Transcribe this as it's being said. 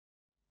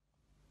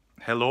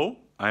Hello,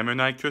 I'm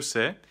Önay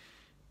Köse.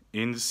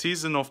 In the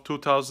season of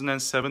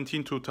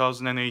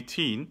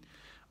 2017-2018,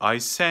 I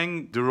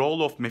sang the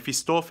role of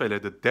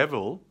Mephistopheles, the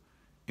devil,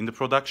 in the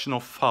production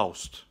of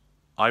Faust.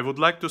 I would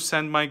like to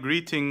send my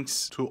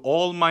greetings to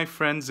all my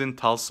friends in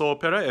Tulsa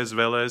Opera as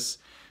well as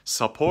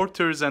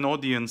supporters and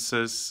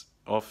audiences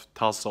of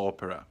Tulsa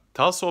Opera.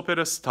 Tulsa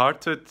Opera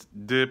started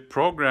the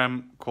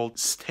program called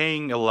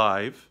Staying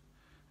Alive,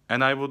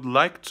 and I would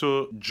like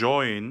to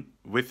join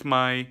with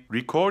my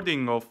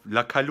recording of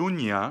La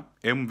calunnia,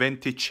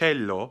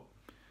 venticello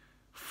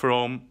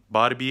from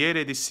Barber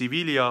of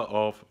Seville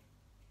of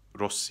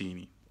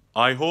Rossini.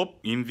 I hope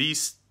in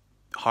these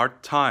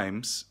hard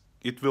times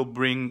it will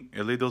bring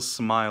a little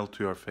smile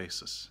to your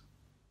faces.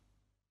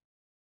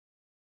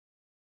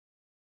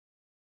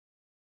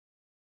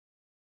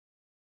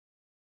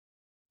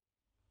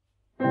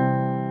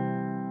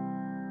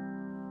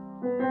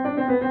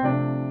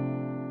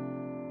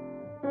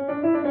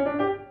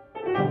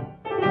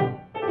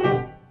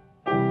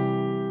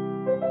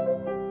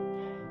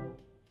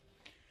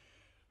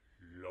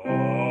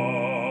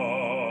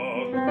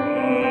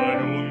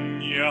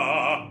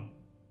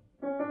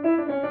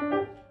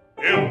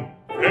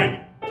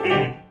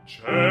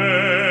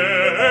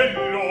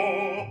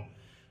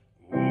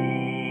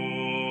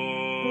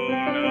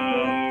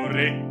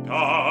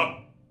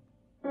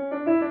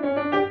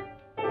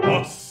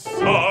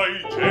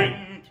 Assai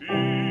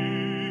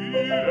gentile,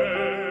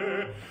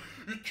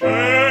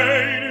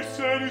 che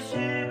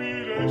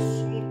insensibile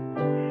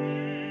sottile,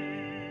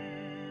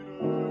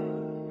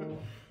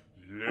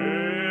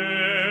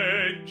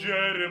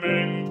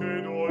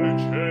 leggermente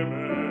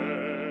dolcemente,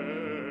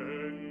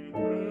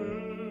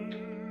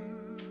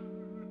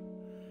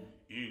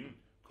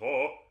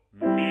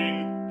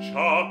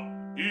 incomincia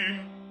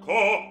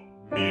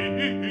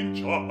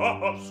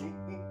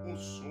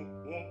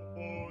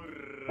sussurrar.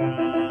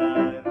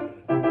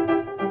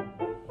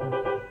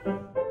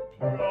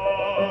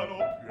 Piano,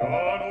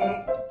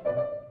 piano,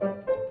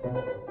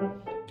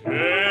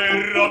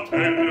 terra,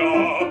 terra,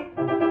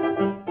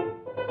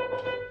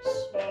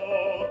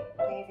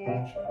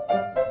 sottovoce,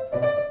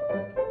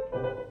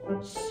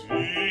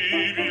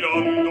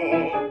 sibilando,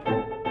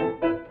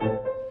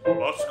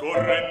 va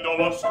scorrendo,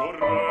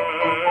 ronzando,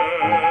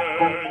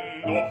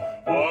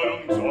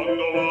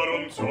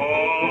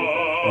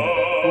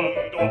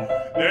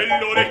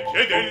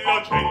 nell'orecchie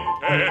della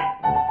gente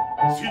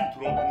si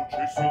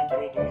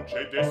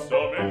introduce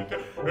destamente,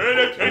 e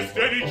le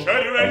teste di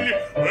cervelli,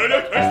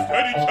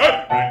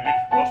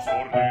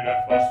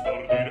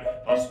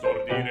 fa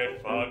stordire,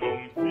 fa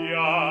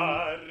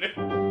gonfiare.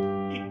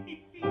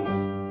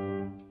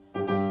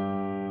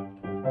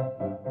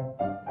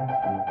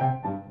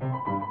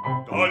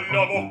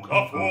 Dalla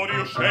bocca fuori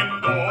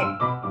uscendo,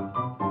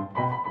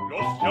 lo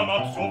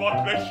schiamazzo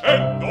va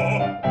crescendo,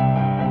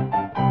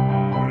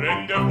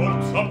 prende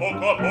forza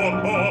poco a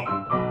poco,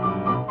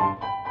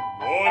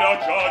 vola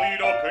già di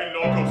loco in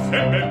loco,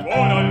 sembra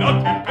tuona la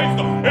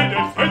tempesta, ed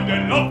estende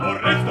la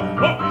foresta,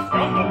 va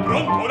fischiando,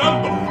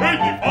 brontolando, e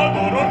gli fa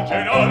dolor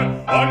gelar,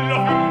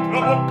 alla fin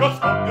la bocca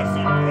scoppia,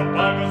 si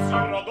propaga, si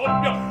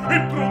raddoppia, e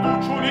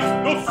produce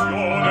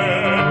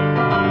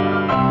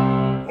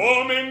un'esplosione,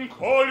 come un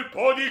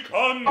colpo di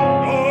cannone,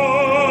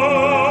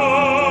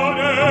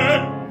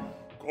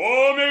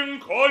 come un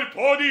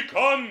colpo di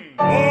cannone,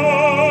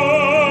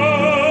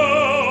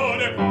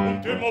 un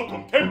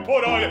terremoto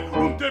temporale,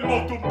 un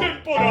tumulto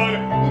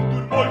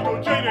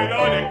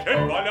generale che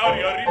fa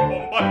l'aria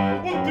rimbombare,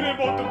 un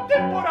terremoto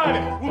temporale,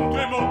 un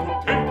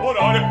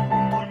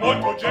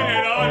tumulto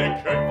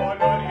generale che fa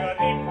l'aria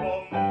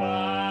rimbombare.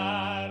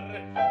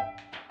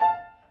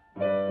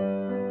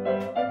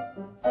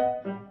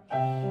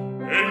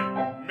 E il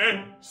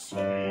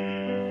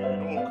meschino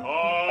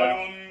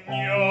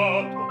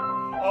calunniato,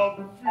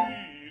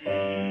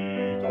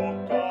 avvilito,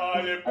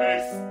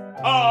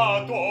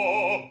 calpestato,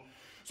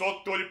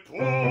 sotto il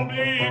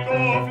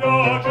pubblico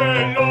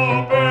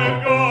flagello per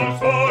gran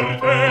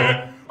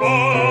sorte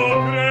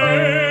va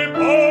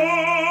crepar.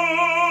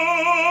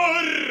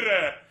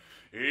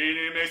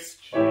 Il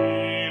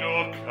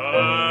meschino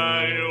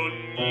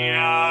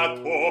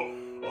calunniato,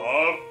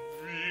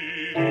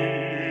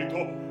 avvilito,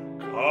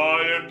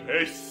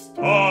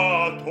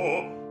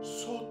 calpestato,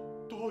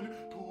 sotto il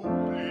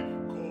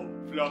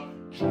pubblico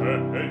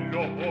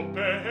flagello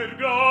per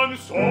gran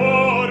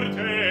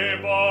sorte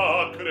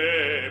va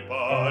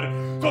crepar.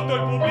 Sotto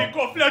il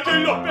pubblico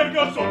flagello per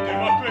gran sorte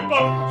va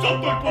crepar.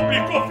 Sotto il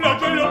pubblico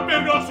flagello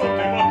per gran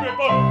sorte va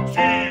crepar.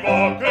 Si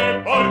va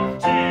crepar,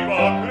 si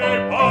va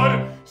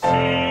crepar,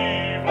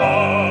 si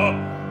va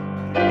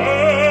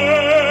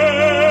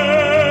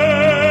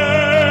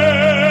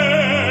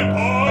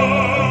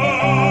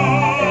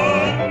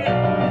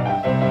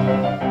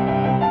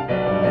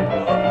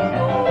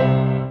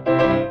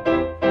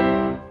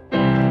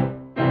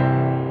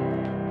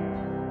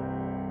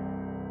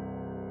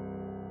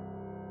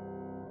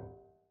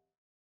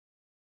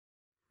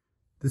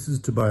This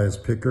is Tobias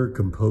Picker,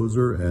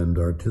 composer and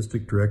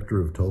artistic director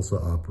of Tulsa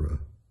Opera.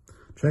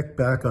 Check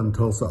back on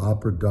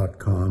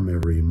TulsaOpera.com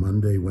every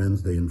Monday,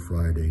 Wednesday, and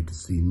Friday to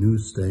see new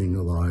Staying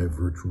Alive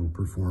virtual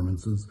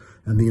performances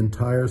and the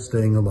entire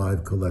Staying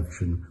Alive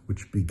collection,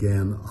 which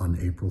began on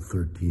April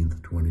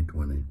 13th,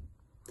 2020.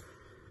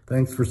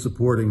 Thanks for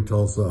supporting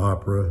Tulsa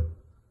Opera.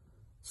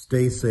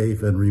 Stay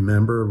safe, and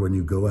remember, when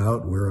you go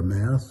out, wear a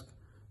mask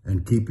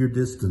and keep your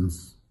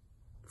distance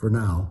for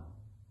now.